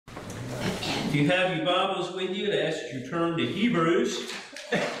If you have your Bibles with you, I'd ask that you turn to Hebrews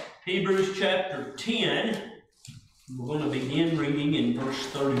chapter 10. We're going to begin reading in verse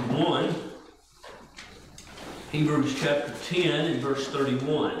 31. Hebrews chapter 10 and verse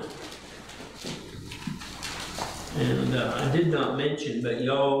 31. And I did not mention, but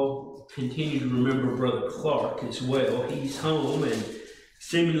y'all continue to remember Brother Clark as well. He's home and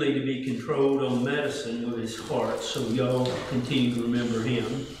seemingly to be controlled on medicine with his heart, so y'all continue to remember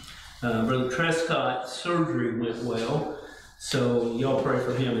him. Brother Trescott's surgery went well, so y'all pray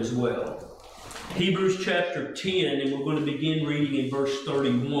for him as well. Hebrews chapter 10, and we're going to begin reading in verse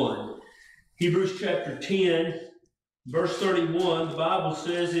 31. Hebrews chapter 10, verse 31, the Bible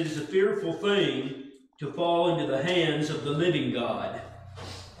says, "It is a fearful thing to fall into the hands of the living God.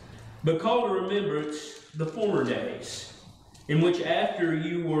 But call to remembrance the former days, in which after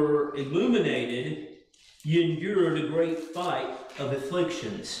you were illuminated, you endured a great fight of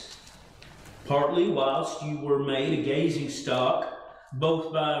afflictions, partly whilst you were made a gazing stock,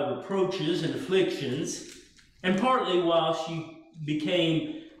 both by reproaches and afflictions, and partly whilst you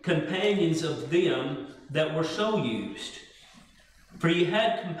became companions of them that were so used. For you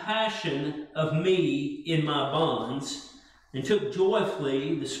had compassion of me in my bonds, and took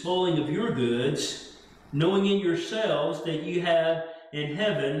joyfully the spoiling of your goods, knowing in yourselves that you have in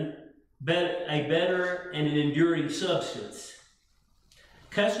heaven a better and an enduring substance.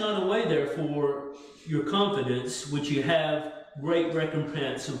 Cast not away, therefore, your confidence, which you have great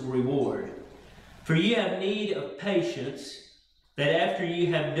recompense of reward. For ye have need of patience, that after ye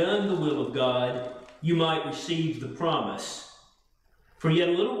have done the will of God, you might receive the promise. For yet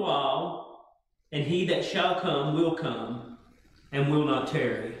a little while, and he that shall come will come, and will not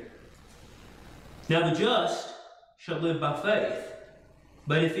tarry. Now the just shall live by faith.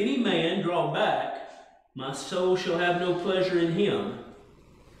 But if any man draw back, my soul shall have no pleasure in him.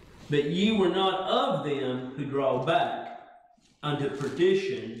 But ye were not of them who draw back unto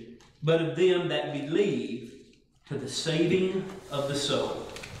perdition, but of them that believe to the saving of the soul."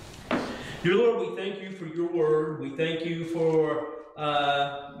 Dear Lord, we thank you for your word. We thank you for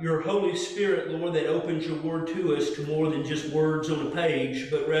your Holy Spirit, Lord, that opens your word to us to more than just words on a page,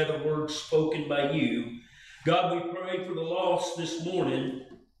 but rather words spoken by you. God, we pray for the lost this morning,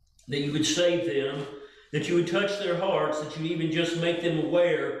 that you would save them, that you would touch their hearts, that you even just make them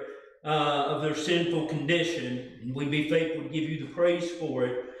aware of their sinful condition. And we'd be faithful to give you the praise for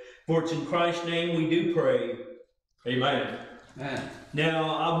it. For it's in Christ's name we do pray. Amen. Amen.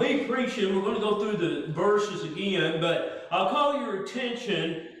 Now, I'll be preaching. We're going to go through the verses again, but I'll call your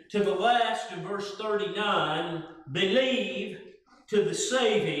attention to the last of verse 39, believe to the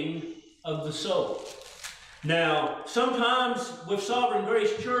saving of the soul. Now, sometimes with Sovereign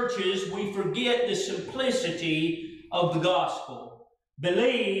Grace churches, we forget the simplicity of the gospel.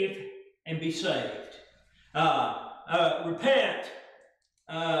 Believe and be saved. Repent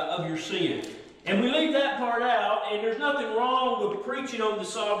of your sin. And we leave that part out, and there's nothing wrong with preaching on the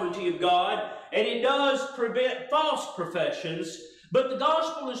sovereignty of God, and it does prevent false professions, but the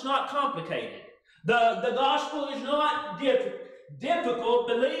gospel is not complicated. The gospel is not difficult.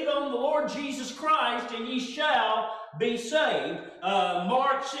 Believe on the Lord Jesus Christ, and ye shall be saved.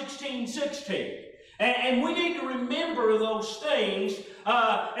 Mark 16:16. And we need to remember those things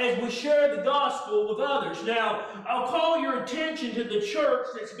as we share the gospel with others. Now, I'll call your attention to the church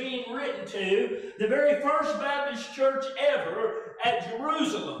that's being written to, the very first Baptist church ever at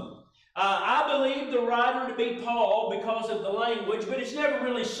Jerusalem. I believe the writer to be Paul because of the language, but it's never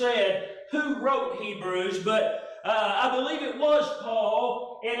really said who wrote Hebrews, but I believe it was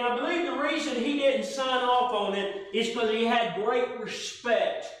Paul, and I believe the reason he didn't sign off on it is because he had great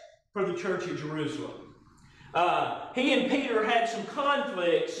respect for the church of Jerusalem. He and Peter had some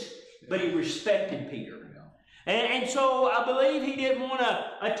conflicts, but he respected Peter. And so I believe he didn't want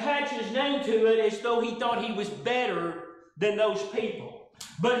to attach his name to it as though he thought he was better than those people.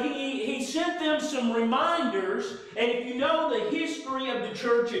 But he sent them some reminders, and if you know the history of the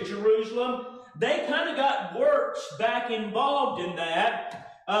church at Jerusalem, they kind of got works back involved in that.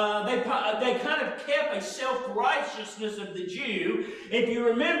 They kind of kept a self-righteousness of the Jew. If you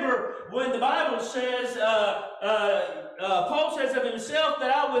remember when the Bible says, Paul says of himself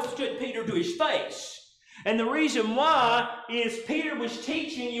that I withstood Peter to his face. And the reason why is Peter was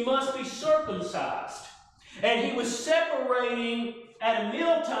teaching you must be circumcised. And he was separating at a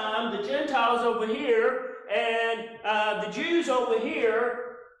mealtime the Gentiles over here and the Jews over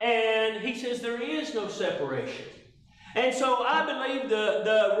here. And he says there is no separation. And so I believe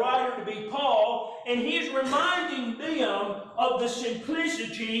the writer to be Paul, and he is reminding them of the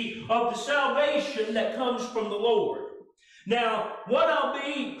simplicity of the salvation that comes from the Lord. Now, what I'll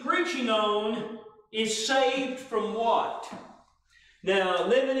be preaching preaching on is saved from what? Now,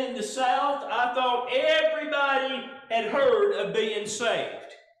 living in the South, I thought everybody had heard of being saved.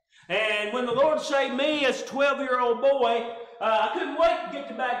 And when the Lord saved me as a 12-year-old boy, I couldn't wait to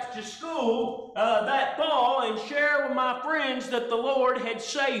get back to school that fall and share with my friends that the Lord had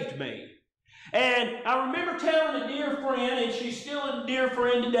saved me. And I remember telling a dear friend, and she's still a dear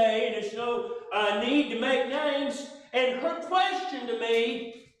friend today, and there's no need to make names, and her question to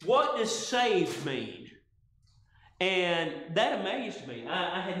me, what does saved mean? And that amazed me.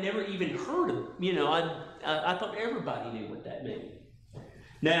 I had never even heard of it. I thought everybody knew what that meant.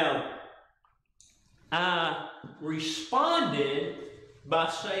 Now, I responded by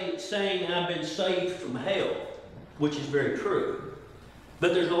saying I've been saved from hell, which is very true.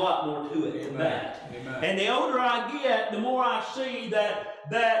 But there's a lot more to it than that. Amen. And the older I get, the more I see that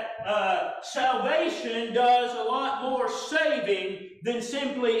salvation does a lot more saving than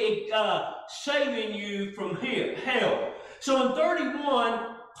simply saving you from hell. So in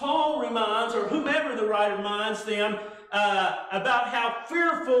 31, Paul reminds, or whomever the writer reminds them, about how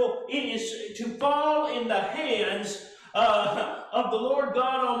fearful it is to fall in the hands of the Lord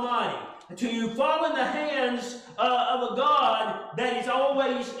God Almighty. To fall in the hands of a God that is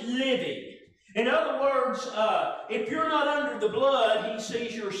always living. In other words, if you're not under the blood, He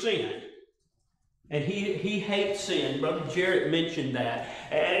sees your sin. And he hates sin. Brother Jarrett mentioned that.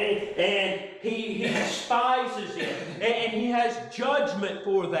 And he despises it. And He has judgment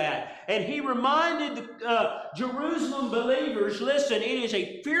for that. And He reminded the Jerusalem believers, listen, it is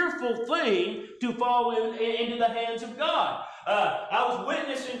a fearful thing to fall into the hands of God. I was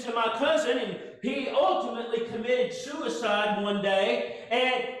witnessing to my cousin, and he ultimately committed suicide one day.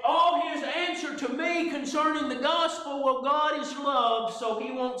 And all his answer to me concerning the gospel, well, God is love, so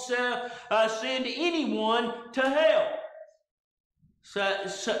He won't send anyone to hell.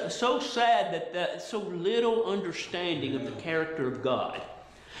 So sad that so little understanding of the character of God.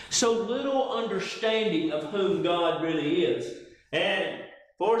 So little understanding of whom God really is. And as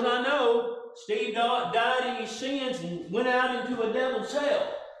far as I know, Steve died in his sins and went out into a devil's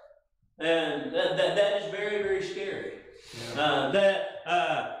hell. And that is very, very scary. Yeah.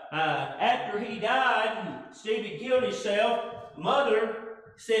 After he died and Steve had killed himself, Mother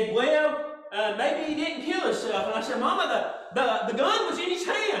said, well, maybe he didn't kill himself. And I said, Mama, the gun was in his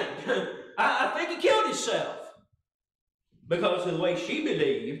hand. I think he killed himself. Because of the way she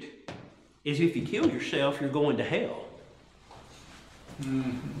believed is if you kill yourself, you're going to hell.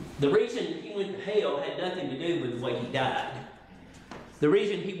 Mm-hmm. The reason he went to hell had nothing to do with the way he died. The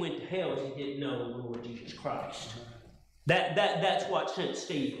reason he went to hell is he didn't know the Lord Jesus Christ. That's what sent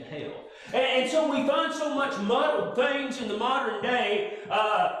Steve to hell. And so we find so much muddled things in the modern day,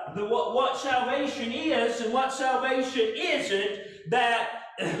 what salvation is and what salvation isn't, that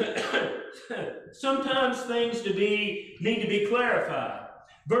sometimes things need to be clarified.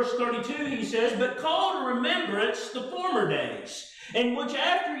 Verse 32, he says, but call to remembrance the former days, in which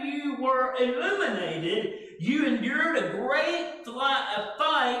after you were illuminated, you endured a great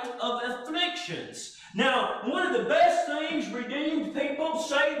fight of afflictions. Now, one of the best things redeemed people,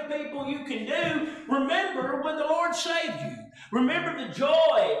 saved people you can do, remember when the Lord saved you. Remember the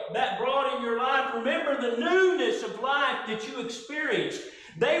joy that brought in your life. Remember the newness of life that you experienced.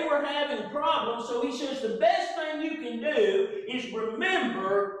 They were having problems, so he says the best thing you can do is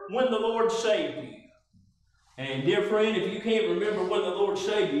remember when the Lord saved you. And dear friend, if you can't remember when the Lord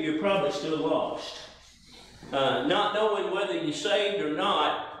saved you, you're probably still lost. Not knowing whether you're saved or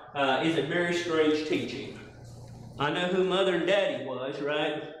not is a very strange teaching. I know who Mother and Daddy was,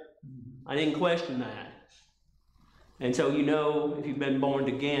 right? I didn't question that. And so you know if you've been born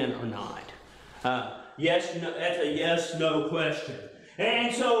again or not. Yes, no, that's a yes-no question.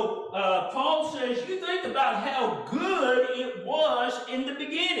 And so Paul says, you think about how good it was in the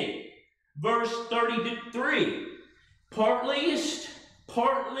beginning. Verse 33, partly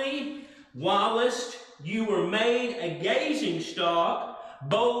whilst you were made a gazing stock,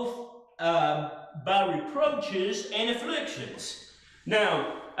 both by reproaches and afflictions.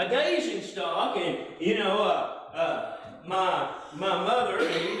 Now, a gazing stock, and my mother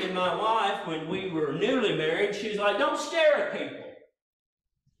and even my wife, when we were newly married, she was like, don't stare at people.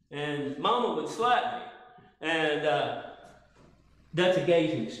 And Mama would slap me. And that's a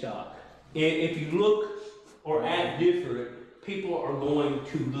gazing stock. If you look or act different, people are going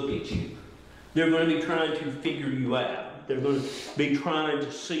to look at you. They're going to be trying to figure you out. They're going to be trying to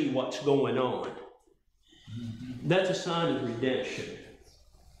see what's going on. That's a sign of redemption.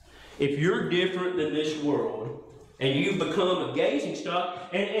 If you're different than this world, and you've become a gazing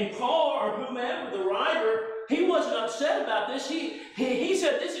stock, and Paul or whomever, the writer, he wasn't upset about this. He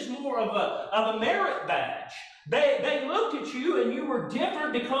said this is more more of a merit badge. They looked at you and you were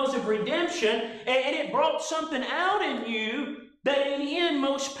different because of redemption, and it brought something out in you that in the end,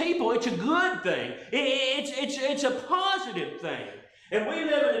 most people, it's a good thing. It's a positive thing. And we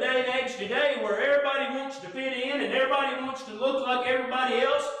live in a day and age today where everybody wants to fit in and everybody wants to look like everybody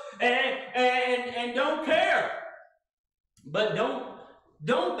else and don't care. But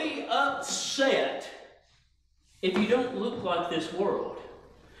don't be upset if you don't look like this world.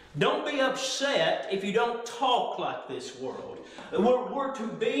 Don't be upset if you don't talk like this world. We're to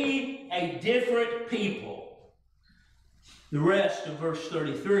be a different people. The rest of verse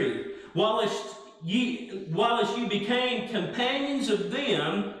 33. While as you became companions of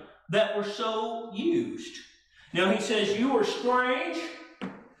them that were so used. Now he says, you were strange,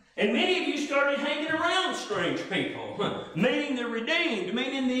 and many of you started hanging around strange people, meaning the redeemed,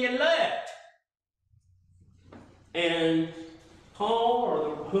 meaning the elect. And Paul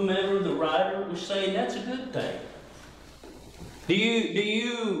or whomever the writer was saying that's a good thing. Do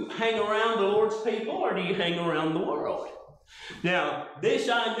you hang around the Lord's people, or do you hang around the world? Now, this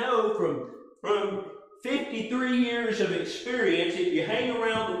I know from 53 years of experience. If you hang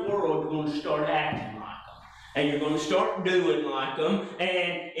around the world, you're going to start acting like them. And you're going to start doing like them.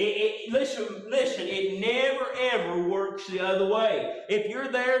 And listen, it never ever works the other way. If you're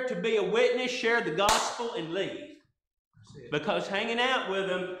there to be a witness, share the gospel and leave. Because hanging out with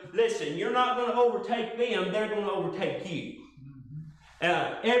them, listen, you're not going to overtake them, they're going to overtake you.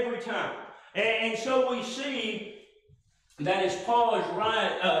 Every time. And so we see that as Paul is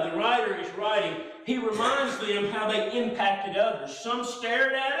the writer is writing, he reminds them how they impacted others. Some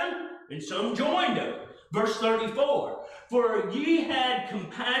stared at him, and some joined him. Verse 34, for ye had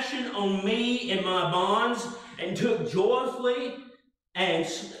compassion on me in my bonds, and took joyfully and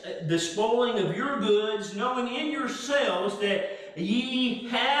the spoiling of your goods, knowing in yourselves that ye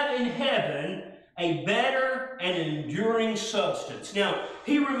have in heaven a better and enduring substance. Now,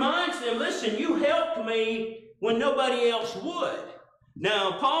 he reminds them, listen, you helped me when nobody else would.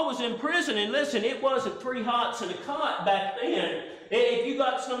 Now, Paul was in prison, and listen, it wasn't 3 hots and a cot back then. If you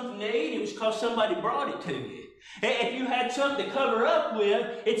got something to eat, it was because somebody brought it to you. If you had something to cover up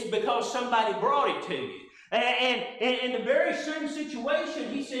with, it's because somebody brought it to you. And in the very same situation,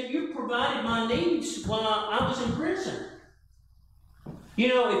 he said, you provided my needs while I was in prison. You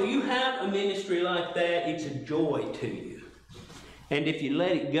know, if you have a ministry like that, it's a joy to you. And if you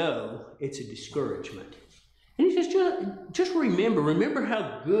let it go, it's a discouragement. And he says, just remember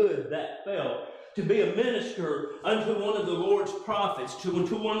how good that felt to be a minister unto one of the Lord's prophets,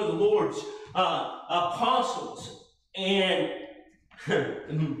 unto one of the Lord's apostles, and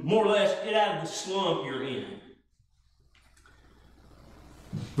more or less get out of the slump you're in.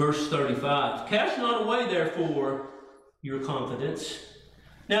 Verse 35, cast not away therefore your confidence.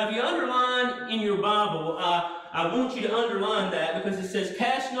 Now if you underline in your Bible, I want you to underline that because it says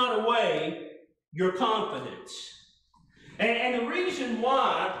cast not away your confidence. And the reason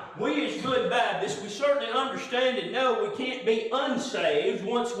why we as good Baptists, we certainly understand and know we can't be unsaved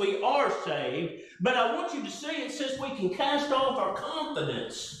once we are saved, but I want you to see it says we can cast off our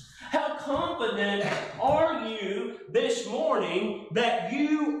confidence. How confident are you this morning that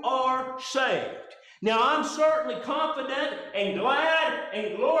you are saved? Now, I'm certainly confident and glad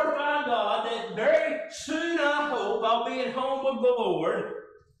and glorify God that very soon, I hope, I'll be at home with the Lord.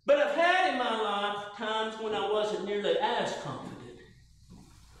 But I've had in my life times when I wasn't nearly as confident.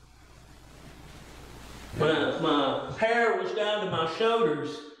 When my hair was down to my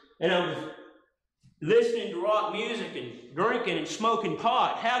shoulders and I was listening to rock music and drinking and smoking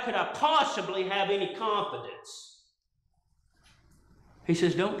pot, how could I possibly have any confidence? He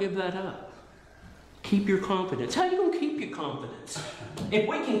says, don't give that up. Keep your confidence. How are you going to keep your confidence? If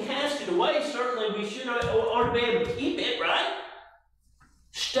we can cast it away, certainly we should ought to be able to keep it, right?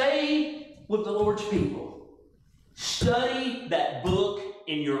 Stay with the Lord's people. Study that book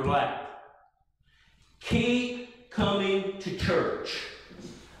in your lap. Keep coming to church.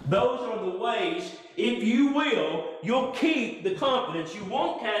 Those are the ways, if you will, you'll keep the confidence. You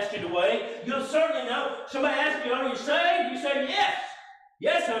won't cast it away. You'll certainly know. Somebody asks you, are you saved? You say, yes.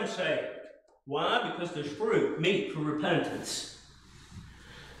 Yes, I'm saved. Why? Because there's fruit, meat for repentance.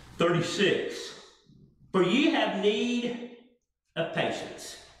 36. For ye have need of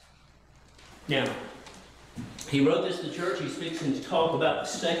patience. Now, he wrote this to the church. He's fixing to talk about the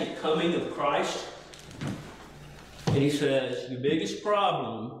second coming of Christ. And he says, your biggest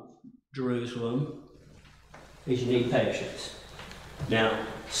problem, Jerusalem, is you need patience. Now,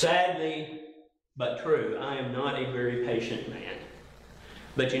 sadly, but true, I am not a very patient man.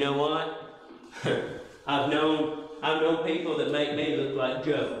 But you know what? I've known people that make me look like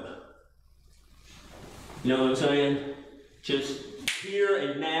Job. You know what I'm saying? Just here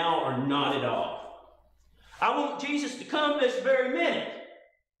and now or not at all. I want Jesus to come this very minute.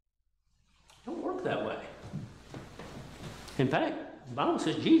 It don't work that way. In fact, the Bible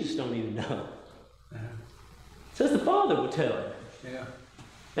says Jesus don't even know. It says the Father will tell him. Yeah.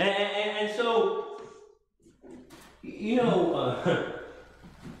 And so, you know,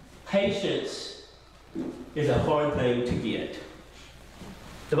 patience is a hard thing to get.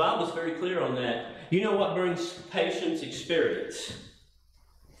 The Bible is very clear on that. You know what brings patience? Experience.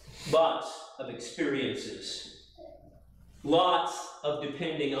 Lots of experiences. Lots of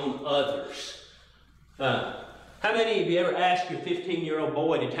depending on others. How many of you ever asked your 15-year-old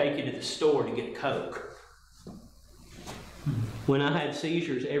boy to take you to the store to get a Coke? When I had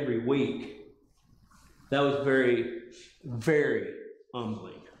seizures every week, that was very, very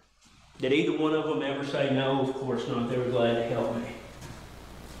humbling. Did either one of them ever say no? Of course not. They were glad to help me.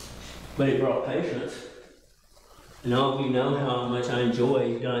 But it brought patience. And all of you know how much I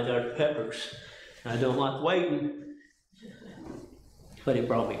enjoy Dr. Peppers. I don't like waiting, but it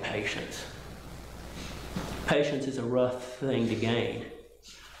brought me patience. Patience is a rough thing to gain.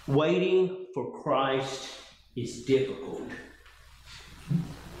 Waiting for Christ is difficult.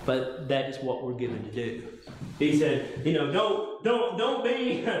 But that is what we're given to do. He said, you know, don't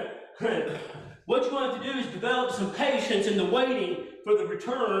be, what you want to do is develop some patience in the waiting for the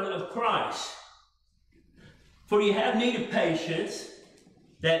return of Christ. For you have need of patience,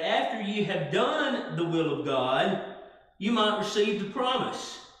 that after ye have done the will of God, you might receive the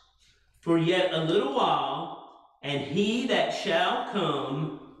promise. For yet a little while, and he that shall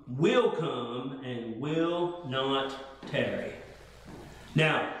come will come, and will not tarry.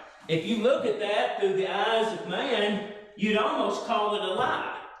 Now, if you look at that through the eyes of man, you'd almost call it a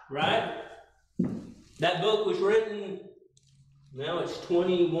lie, right? That book was written, now it's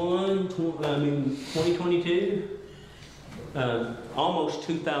 2022, almost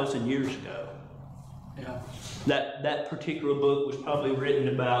 2,000 years ago. Yeah. That particular book was probably written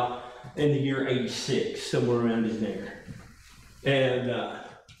about in the year 86, somewhere around in there. And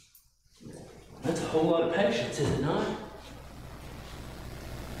that's a whole lot of patience, is it not?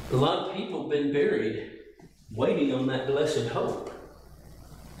 A lot of people have been buried waiting on that blessed hope.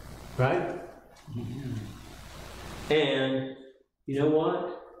 Right? Mm-hmm. And you know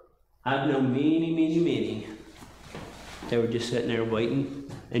what? I've known many that were just sitting there waiting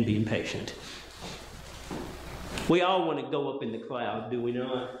and being patient. We all want to go up in the cloud, do we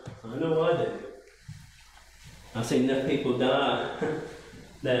not? I know I do. I've seen enough people die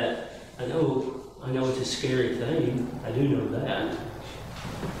that I know it's a scary thing. I do know that.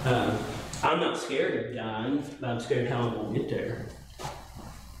 I'm not scared of dying, but I'm scared how I'm going to get there.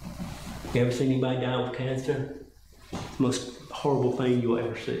 You ever seen anybody die with cancer? It's the most horrible thing you'll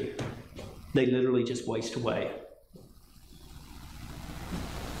ever see. They literally just waste away.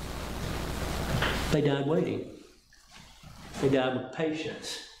 They died waiting. They died with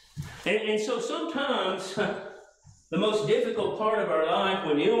patience. And so sometimes the most difficult part of our life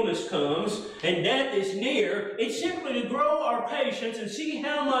when illness comes and death is near, it's simply to grow our patience and see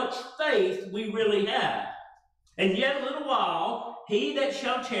how much faith we really have. And yet a little while, he that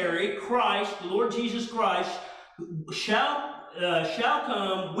shall tarry, Christ, the Lord Jesus Christ, shall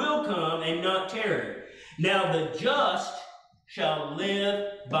come, will come, and not tarry. Now the just shall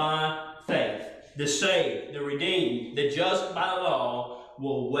live by faith. The saved, the redeemed, the just by law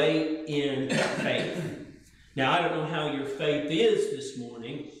will wait in faith. Now, I don't know how your faith is this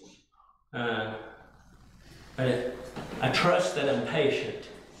morning. I trust that I'm patient.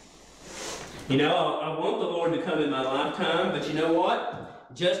 You know, I want the Lord to come in my lifetime, but you know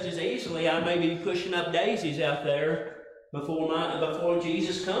what? Just as easily, I may be pushing up daisies out there before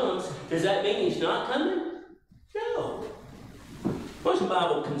Jesus comes. Does that mean he's not coming? No. What's the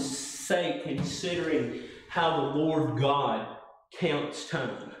Bible say considering how the Lord God counts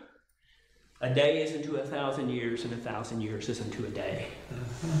time? A day is unto 1,000 years, and 1,000 years is unto a day.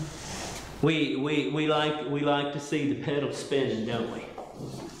 We like to see the pedal spinning, don't we?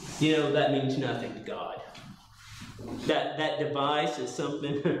 You know, that means nothing to God. That device is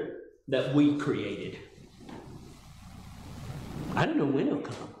something that we created. I don't know when it'll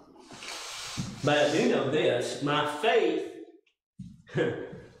come. But I do know this. My faith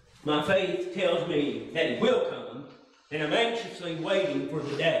tells me that it will come, and I'm anxiously waiting for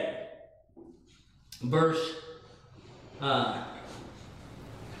the day.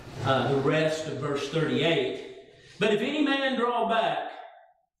 The rest of verse 38. But if any man draw back,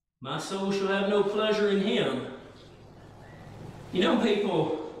 my soul shall have no pleasure in him. You know,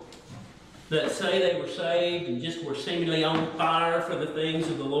 people that say they were saved and just were seemingly on fire for the things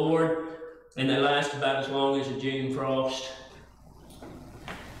of the Lord, and they last about as long as a June frost.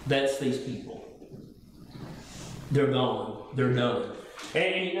 That's these people. They're gone. They're done.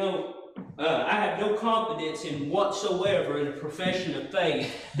 And you know, I have no confidence in whatsoever in a profession of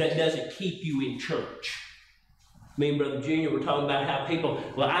faith that doesn't keep you in church. Me and Brother Junior were talking about how people,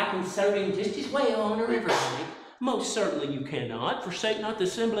 well, I can serve him just as well on the riverbank. Most certainly you cannot. Forsake not the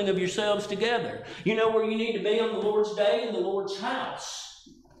assembling of yourselves together. You know where you need to be on the Lord's day? In the Lord's house.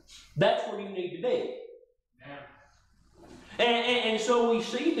 That's where you need to be. Yeah. And so we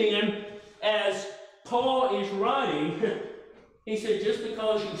see then, as Paul is writing, he said, just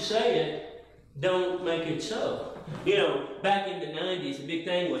because you say it, don't make it so. You know, back in the 90s, the big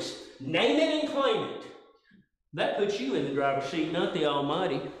thing was name it and claim it. That puts you in the driver's seat, not the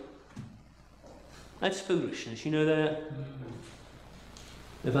Almighty. That's foolishness, you know that?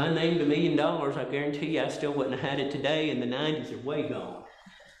 If I named $1 million, I guarantee you I still wouldn't have had it today, and the 90s are way gone.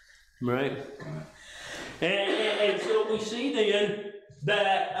 Right? And so we see then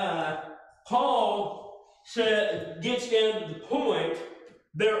that Paul gets down to the point,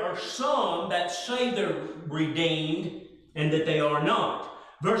 there are some that say they're redeemed and that they are not.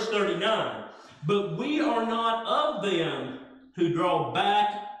 Verse 39, but we are not of them who draw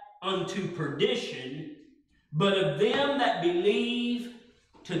back unto perdition, but of them that believe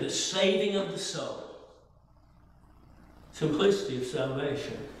to the saving of the soul. Simplicity of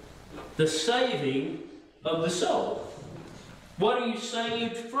salvation. The saving of the soul. What are you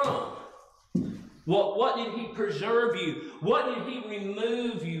saved from? What did he preserve you? What did he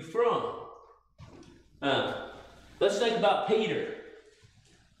remove you from? Let's think about Peter.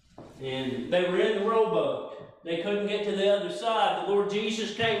 And they were in the rowboat. They couldn't get to the other side. The Lord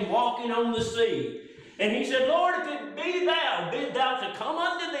Jesus came walking on the sea. And he said, Lord, if it be thou, bid thou to come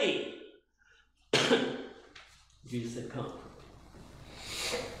unto thee. Jesus said, come.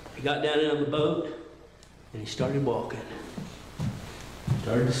 He got down out of the boat and he started walking.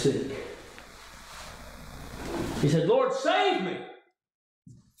 Started to sink. He said, Lord, save me.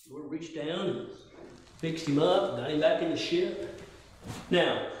 The Lord reached down and fixed him up, got him back in the ship.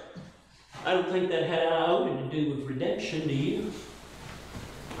 Now, I don't think that had an iota to do with redemption, do you?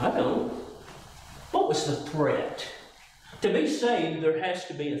 I don't. What was the threat? To be saved, there has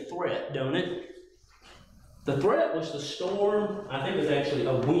to be a threat, don't it? The threat was the storm. I think it was actually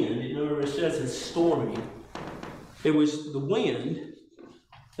a wind. You know, it says it's storming. It was the wind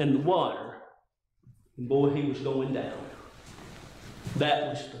and the water. And boy, he was going down. That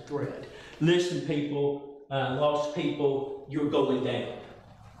was the threat. Listen, people, lost people, you're going down.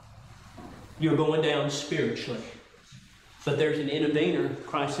 You're going down spiritually. But there's an intervener.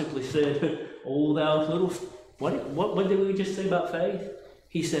 Christ simply said, "O thou little..." What did we just say about faith?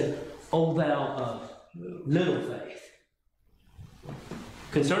 He said, "O thou of little faith."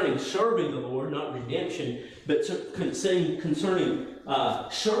 Concerning serving the Lord, not redemption, but concerning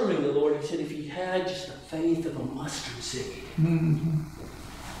serving the Lord, he said, if you had just the faith of a mustard seed. Mm-hmm.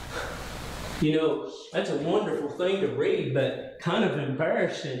 You know, that's a wonderful thing to read, but kind of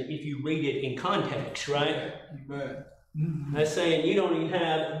embarrassing if you read it in context, right? Right. Mm-hmm. That's saying you don't even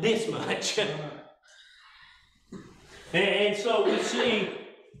have this much. And so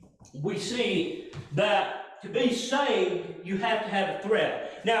we see that to be saved, you have to have a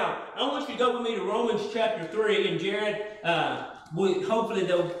threat. Now, I want you to go with me to Romans chapter 3, and Jared, hopefully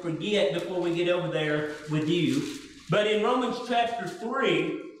they'll forget before we get over there with you. But in Romans chapter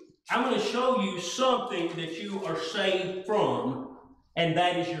 3, I'm going to show you something that you are saved from, and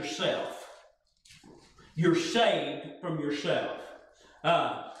that is yourself. You're saved from yourself.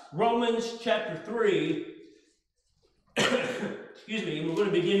 Romans chapter 3, excuse me, we're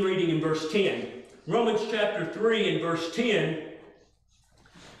going to begin reading in verse 10. Romans chapter 3 and verse 10,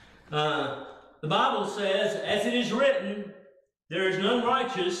 the Bible says, as it is written, there is none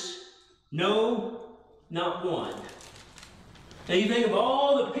righteous, no, not one. Now you think of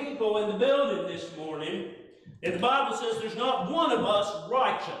all the people in the building this morning, and the Bible says there's not one of us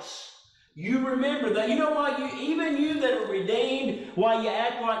righteous. You remember that. You know why even you that are redeemed, why you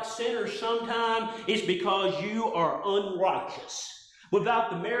act like sinners sometimes, is because you are unrighteous. Without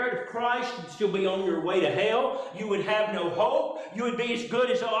the merit of Christ, you'd still be on your way to hell. You would have no hope. You would be as good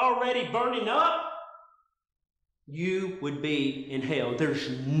as already burning up. You would be in hell. There's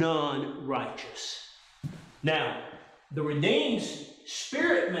none righteous. Now, the redeemed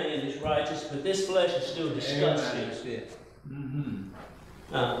spirit man is righteous, but this flesh is still disgusting. Mm-hmm.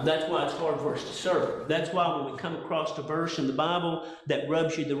 That's why it's hard for us to serve. That's why when we come across a verse in the Bible that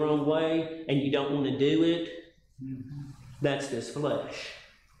rubs you the wrong way and you don't want to do it, mm-hmm. That's this flesh.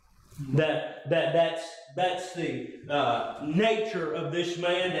 That's the nature of this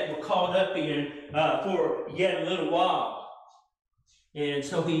man that we're caught up in for yet a little while. And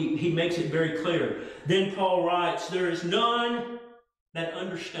so he makes it very clear. Then Paul writes, there is none that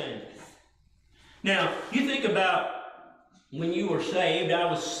understandeth. Now, you think about when you were saved. I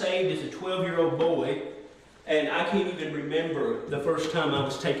was saved as a 12-year-old boy, and I can't even remember the first time I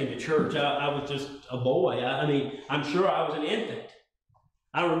was taken to church. I was just a boy. I mean, I'm sure I was an infant.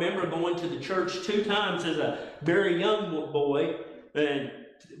 I remember going to the church 2 times as a very young boy,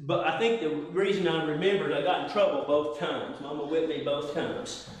 but I think the reason I remember is I got in trouble both times. Mama whipped me both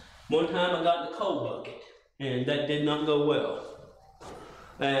times. One time I got in the coal bucket, and that did not go well.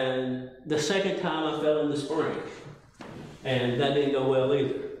 And the second time I fell in the spring, and that didn't go well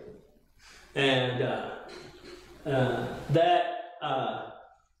either. And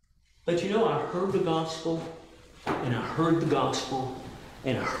but you know, I heard the gospel, and I heard the gospel,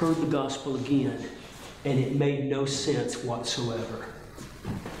 and I heard the gospel again, and it made no sense whatsoever.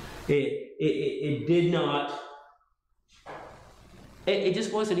 It did not, it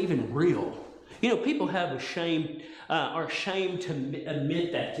just wasn't even real. You know, people are ashamed to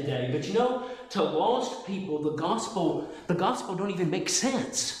admit that today. But you know, to lost people, the gospel don't even make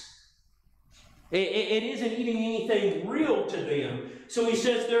sense. It isn't even anything real to them. So he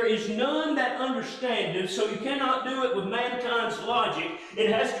says, there is none that understandeth. So you cannot do it with mankind's logic. It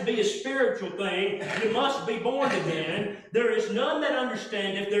has to be a spiritual thing. You must be born again. There is none that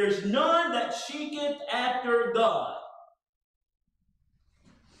understandeth. There is none that seeketh after God.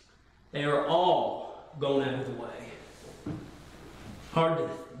 They are all gone out of the way.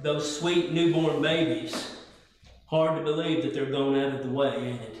 Those sweet newborn babies, hard to believe that they're gone out of the way,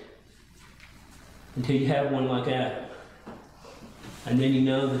 ain't it? Until you have one like Adam. And then you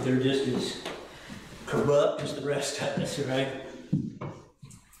know that they're just as corrupt as the rest of us, right?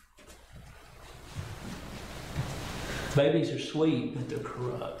 Babies are sweet, but they're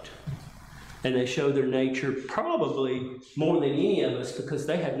corrupt. And they show their nature probably more than any of us because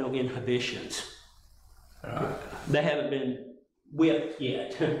they have no inhibitions. They haven't been whipped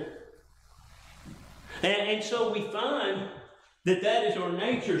yet. and so we find that is our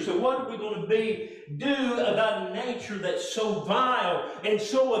nature. So what are we going to do about a nature that's so vile and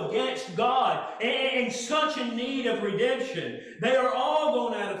so against God and such in need of redemption? They are all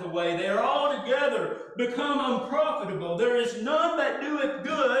gone out of the way. They are all together become unprofitable. There is none that doeth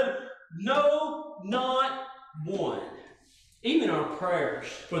good, no, not one. Even our prayers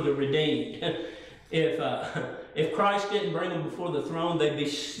for the redeemed. If Christ didn't bring them before the throne, they'd be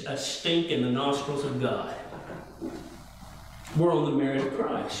a stink in the nostrils of God. We're on the merit of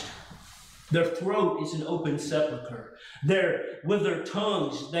Christ. Their throat is an open sepulchre. With their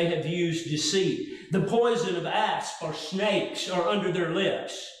tongues they have used deceit. The poison of asp or snakes are under their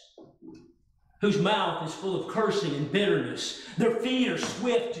lips, whose mouth is full of cursing and bitterness. Their feet are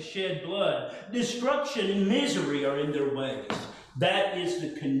swift to shed blood. Destruction and misery are in their ways. That is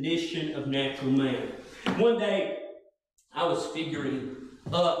the condition of natural man. One day, I was figuring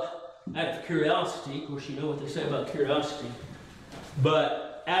up out of curiosity. Of course, you know what they say about curiosity.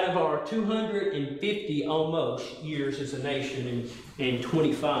 But out of our 250 almost years as a nation, and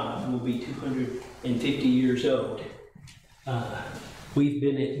 25 will be 250 years old, we've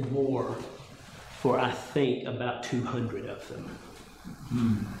been at war for, I think, about 200 of them.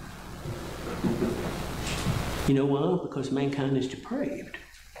 You know why? Because mankind is depraved.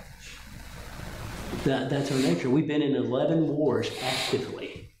 That's our nature. We've been in 11 wars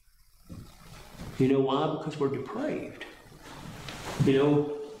actively. You know why? Because we're depraved. You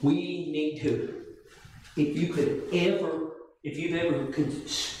know, we need to, if you've ever could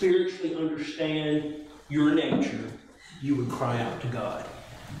spiritually understand your nature, you would cry out to God.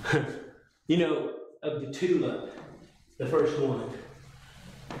 You know, of the tulip, the first one,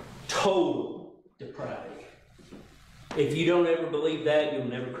 total depravity. If you don't ever believe that, you'll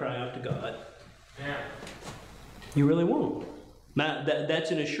never cry out to God. Yeah. You really won't.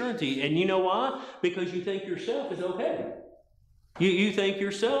 That's an assurance. And you know why? Because you think yourself is okay. You think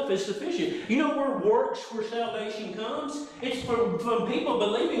yourself is sufficient. You know where works for salvation comes? It's from people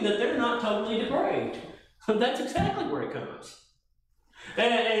believing that they're not totally depraved. That's exactly where it comes.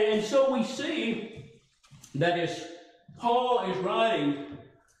 And so we see that as Paul is writing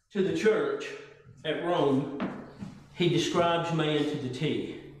to the church at Rome, he describes man to the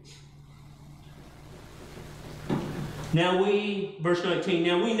T. Now verse 19,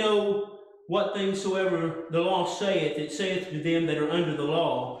 now we know what things soever the law saith, it saith to them that are under the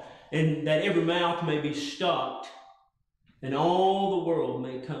law, and that every mouth may be stopped, and all the world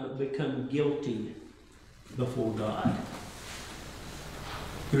may become guilty before God.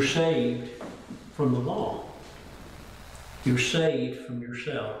 You're saved from the law. You're saved from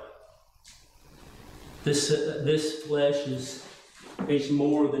yourself. This flesh is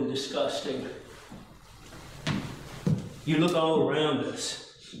more than disgusting. You look all around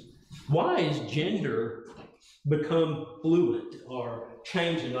us. Why has gender become fluid or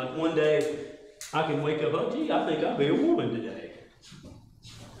changing? Like one day I can wake up, oh gee, I think I'll be a woman today.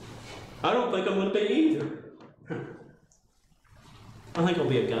 I don't think I'm going to be either. I think I'll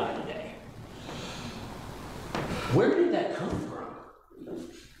be a guy today. Where did that come from?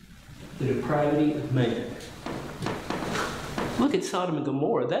 The depravity of man. Look at Sodom and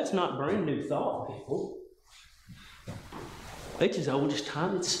Gomorrah. That's not brand new thought, people. It's as old as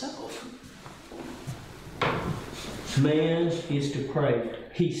time itself. Man is depraved.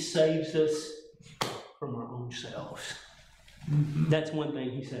 He saves us from our own selves. That's one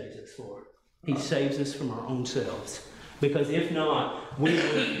thing he saves us for. He saves us from our own selves. Because if not, we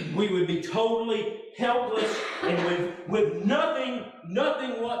would be totally helpless and with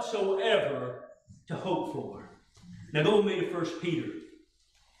nothing whatsoever to hope for. Now go with me to 1 Peter.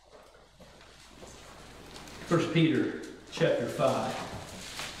 1 Peter chapter 5.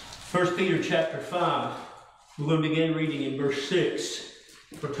 1 Peter chapter 5. We're going to begin reading in verse 6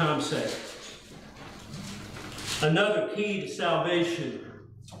 for time's sake. Another key to salvation,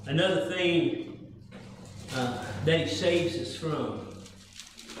 another thing that he saves us from.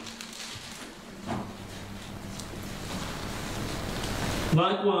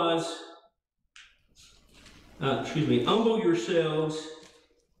 Likewise, humble yourselves,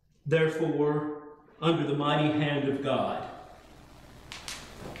 therefore, under the mighty hand of God.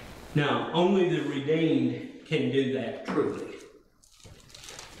 Now, only the redeemed can do that truly.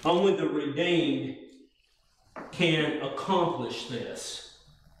 Only the redeemed can accomplish this.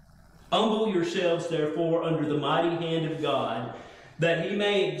 Humble yourselves, therefore, under the mighty hand of God, that he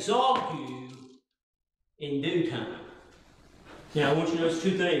may exalt you in due time. Now, I want you to notice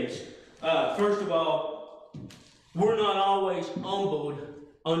two things. First of all, we're not always humbled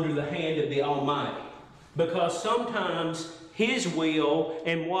under the hand of the Almighty, because sometimes his will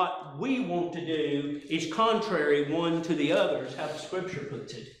and what we want to do is contrary one to the other, is how the Scripture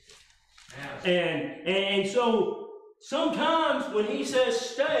puts it. And so sometimes when he says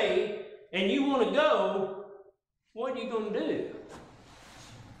stay and you want to go, what are you going to do?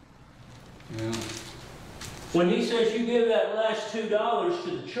 Yeah. When he says you give that last $2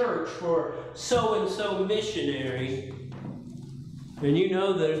 to the church for so-and-so missionary, and you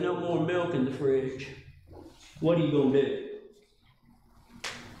know there's no more milk in the fridge, what are you going to do?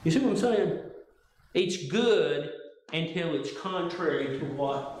 You see what I'm saying? It's good until it's contrary to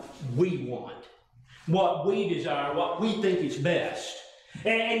what we want, what we desire, what we think is best.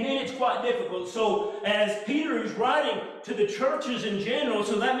 And then it's quite difficult. So as Peter is writing to the churches in general,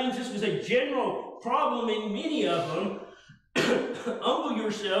 so that means this was a general problem in many of them. Humble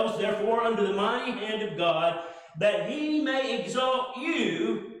yourselves, therefore, under the mighty hand of God, that he may exalt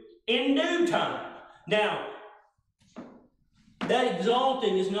you in due time. Now, that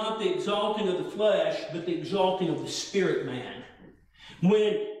exalting is not the exalting of the flesh, but the exalting of the spirit man.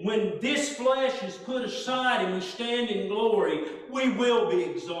 When this flesh is put aside and we stand in glory, we will be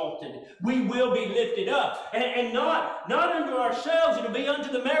exalted. We will be lifted up. And not unto ourselves, it'll be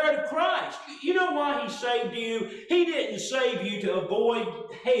unto the merit of Christ. You know why he saved you? He didn't save you to avoid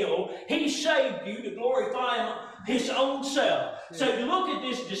hell. He saved you to glorify his own self. So you look at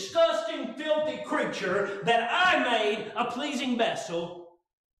this disgusting, filthy creature that I made a pleasing vessel.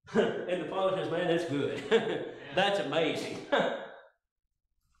 And the Father says, man, that's good. That's amazing.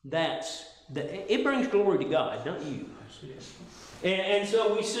 It brings glory to God, not you. And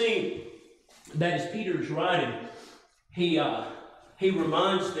so we see that as Peter's writing, he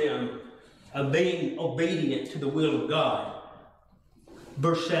reminds them of being obedient to the will of God.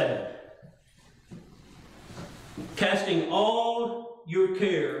 Verse 7. Casting all your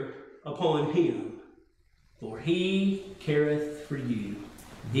care upon him, for he careth for you.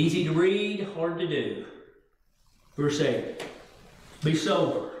 Easy to read, hard to do. Verse 8. Be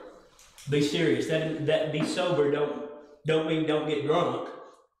sober. Be serious. That be sober don't mean don't get drunk.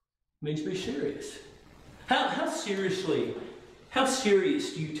 It means be serious. How serious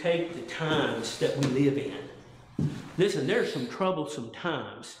do you take the times that we live in? Listen, there's some troublesome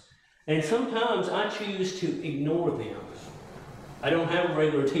times. And sometimes I choose to ignore them. I don't have a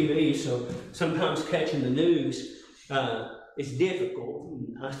regular TV, so sometimes catching the news is difficult.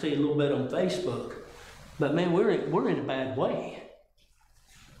 I see a little bit on Facebook. But man, we're in a bad way.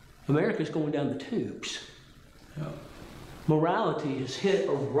 America's going down the tubes. Yeah. Morality has hit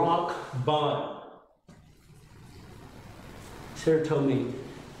a rock bottom. Sarah told me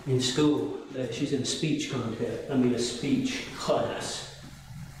in school. She's in a speech contest, a speech class.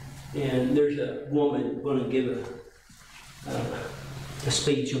 And there's a woman going to give a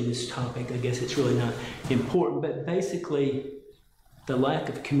speech on this topic. I guess it's really not important, but basically the lack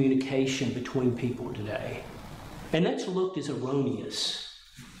of communication between people today. And that's looked as erroneous.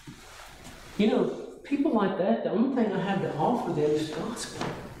 You know, people like that, the only thing I have to offer them is the gospel.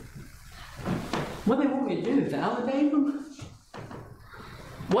 What do they want me to do? Validate them?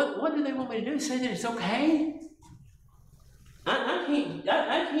 What do they want me to do? Say that it's okay?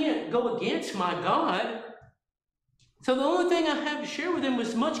 I can't go against my God. So the only thing I have to share with them with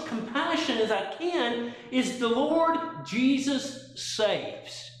as much compassion as I can is the Lord Jesus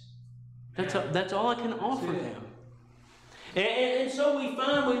saves. That's all I can offer them. And so we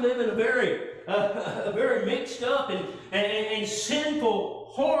find we live in a very mixed up and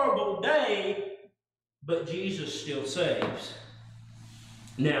sinful, horrible day, but Jesus still saves.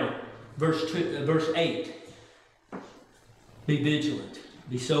 Now, verse 8. Be vigilant.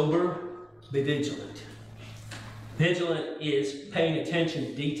 Be sober. Be vigilant. Vigilant is paying attention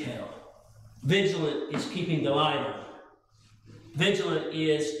to detail. Vigilant is keeping the light on. Vigilant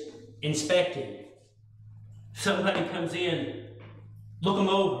is inspecting. If somebody comes in, look them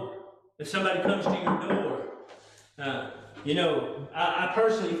over. If somebody comes to your door, you know, I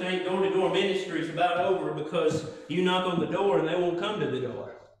personally think door-to-door ministry is about over because you knock on the door and they won't come to the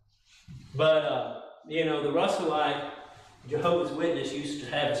door. But, you know, the Russellite Jehovah's Witness used to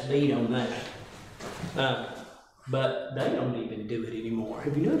have us beat on that. But they don't even do it anymore.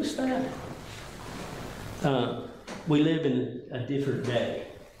 Have you noticed that? We live in a different day.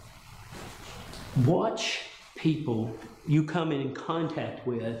 Watch people you come in contact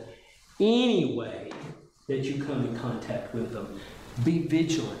with any way that you come in contact with them. Be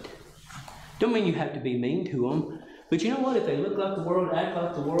vigilant. Don't mean you have to be mean to them, but you know what? If they look like the world, act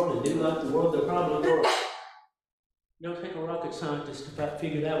like the world, and do like the world, they're probably the world. It don't take a rocket scientist to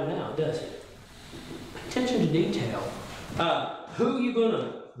figure that one out, does it? Pay attention to detail. Who are you going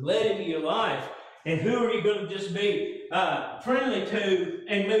to let into your life, and who are you going to just be friendly to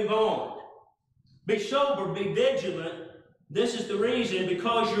and move on? Be sober, be vigilant. This is the reason,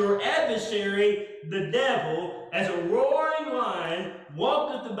 because your adversary, the devil, as a roaring lion,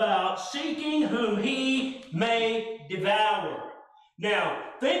 walketh about, seeking whom he may devour.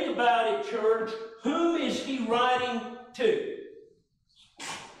 Now, think about it, church. Whom is he writing to?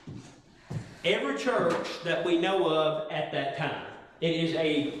 Every church that we know of at that time. It is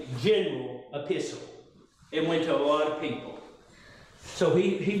a general epistle. It went to a lot of people. So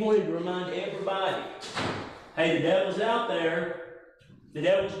he wanted to remind everybody, hey, the devil's out there. The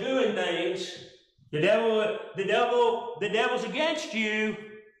devil's doing things. The devil's against you.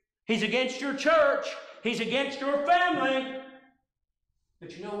 He's against your church. He's against your family.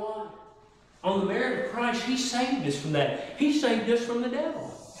 But you know what? On the merit of Christ, he saved us from that. He saved us from the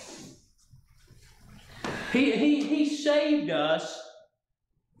devil. He saved us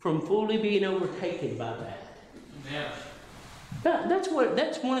from fully being overtaken by that. Yeah. That's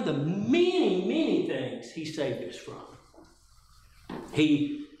one of the many things he saved us from.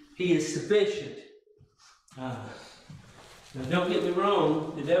 He is sufficient. Now don't get me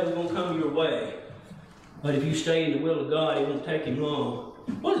wrong, the devil's going to come your way. But if you stay in the will of God, it won't take him long.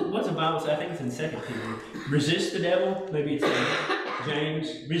 What's the Bible say? I think it's in 2 Peter. Resist the devil. Maybe it's in James.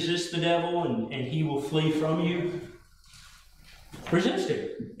 Resist the devil and he will flee from you. Resist him.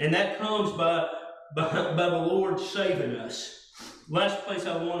 And that comes by the Lord saving us. Last place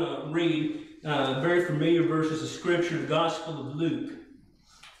I want to read, very familiar verses of Scripture, the Gospel of Luke.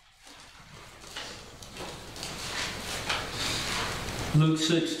 Luke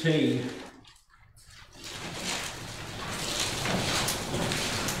 16.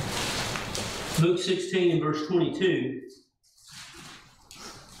 Luke 16 and verse 22.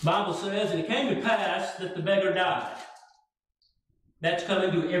 The Bible says, and it came to pass that the beggar died. That's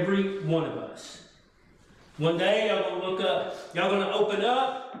coming to every one of us. One day y'all going to look up, y'all going to open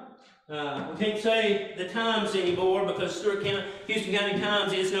up. We can't say the Times anymore because Houston County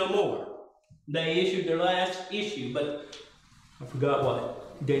Times is no more. They issued their last issue, but I forgot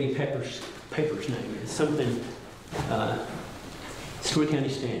what Danny Pepper's paper's name is. Something, Stewart County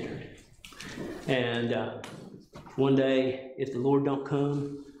Standard. And one day, if the Lord don't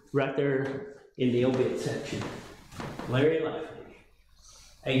come, right there in the obit section, Larry Lafferty,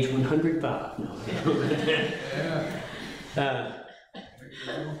 age 105. No.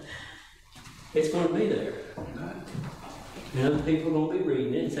 It's going to be there. And other people are going to be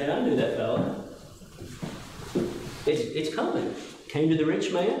reading it and say, I knew that fella. It's coming. Came to the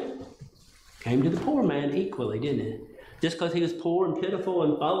rich man, came to the poor man equally, didn't it? Just because he was poor and pitiful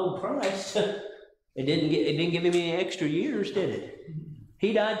and followed Christ, it didn't give him any extra years, did it?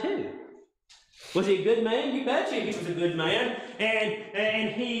 He died too. Was he a good man? You betcha he was a good man.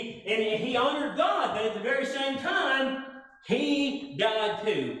 And he honored God, but at the very same time, he died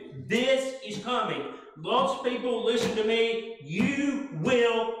too. This is coming. Lost people, listen to me. You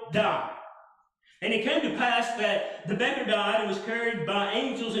will die. And it came to pass that the beggar died and was carried by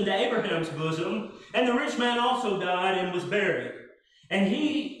angels into Abraham's bosom, and the rich man also died and was buried. And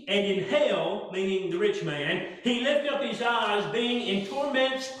in hell, meaning the rich man, he lifted up his eyes, being in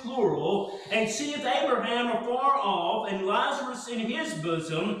torments plural, and seeth Abraham afar off, and Lazarus in his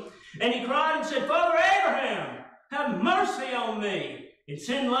bosom. And he cried and said, Father Abraham, have mercy on me, and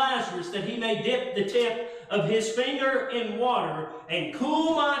send Lazarus that he may dip the tip of his finger in water and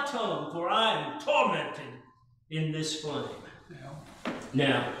cool my tongue, for I am tormented in this flame.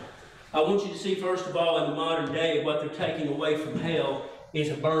 Now, I want you to see, first of all, in the modern day, what they're taking away from hell is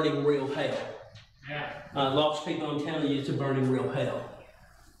a burning real hell. Lost people, I'm telling you, it's a burning real hell.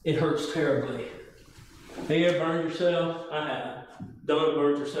 It hurts terribly. Have you ever burned yourself? I have. Donna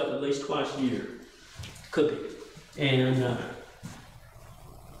burns herself at least twice a year, cooking. And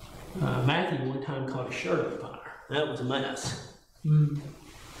Matthew one time caught a shirt on fire. That was a mess. And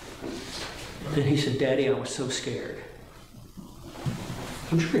he said, Daddy, I was so scared.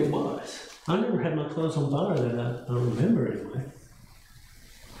 I'm sure he was. I never had my clothes on fire that I remember anyway.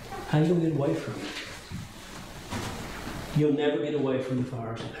 How are you going to get away from it? You'll never get away from the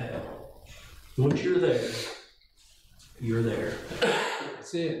fires of hell. Once you're there, you're there.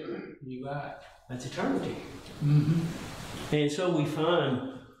 That's it. You got it. That's eternity. And so we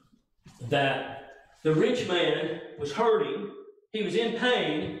find that the rich man was hurting, he was in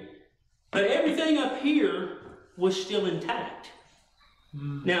pain, but everything up here was still intact.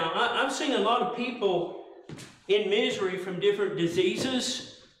 Now, I've seen a lot of people in misery from different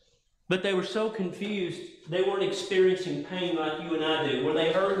diseases, but they were so confused, they weren't experiencing pain like you and I do. Were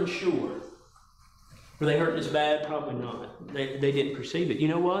they hurting? Sure. Were they hurting as bad? Probably not. They didn't perceive it. You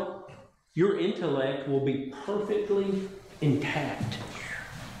know what? Your intellect will be perfectly intact.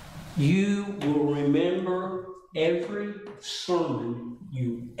 You will remember every sermon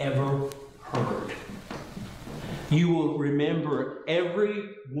you ever heard. You will remember every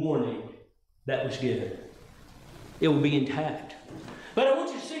warning that was given. It will be intact. But I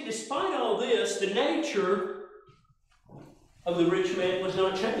want you to see, despite all this, the nature of the rich man was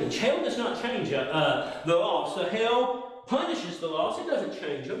not changed. Hell does not change the loss. So hell punishes the loss. It doesn't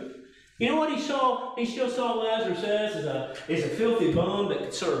change them. You know what he saw? He still saw Lazarus as a filthy bum that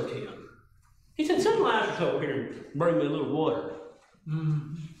could serve him. He said, send Lazarus over here and bring me a little water.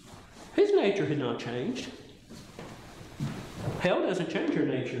 His nature had not changed. Hell doesn't change your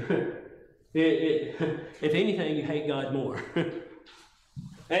nature. If anything, you hate God more.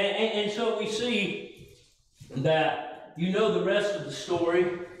 and so we see that, you know, the rest of the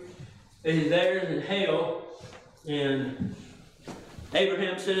story is there in hell, and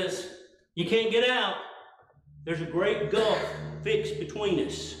Abraham says, you can't get out. There's a great gulf fixed between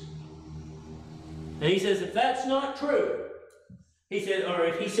us. And he says, if that's not true, he said,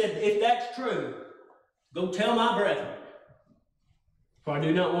 if that's true, go tell my brethren, for I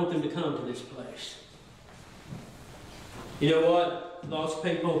do not want them to come to this place. You know what, lost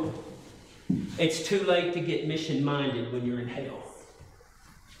people? It's too late to get mission-minded when you're in hell.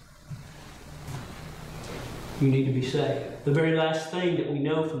 You need to be saved. The very last thing that we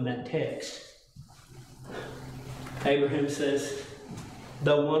know from that text, Abraham says,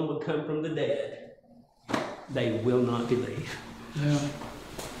 though one would come from the dead, they will not believe. Yeah.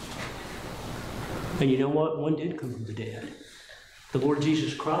 And you know what? One did come from the dead. The Lord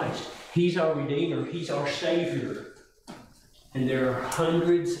Jesus Christ. He's our Redeemer. He's our Savior. And there are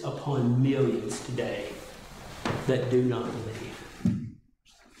hundreds upon millions today that do not believe.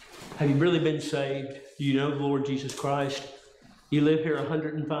 Have you really been saved? Do you know the Lord Jesus Christ? You live here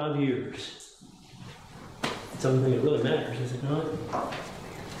 105 years. It's the only thing that really matters, is it not?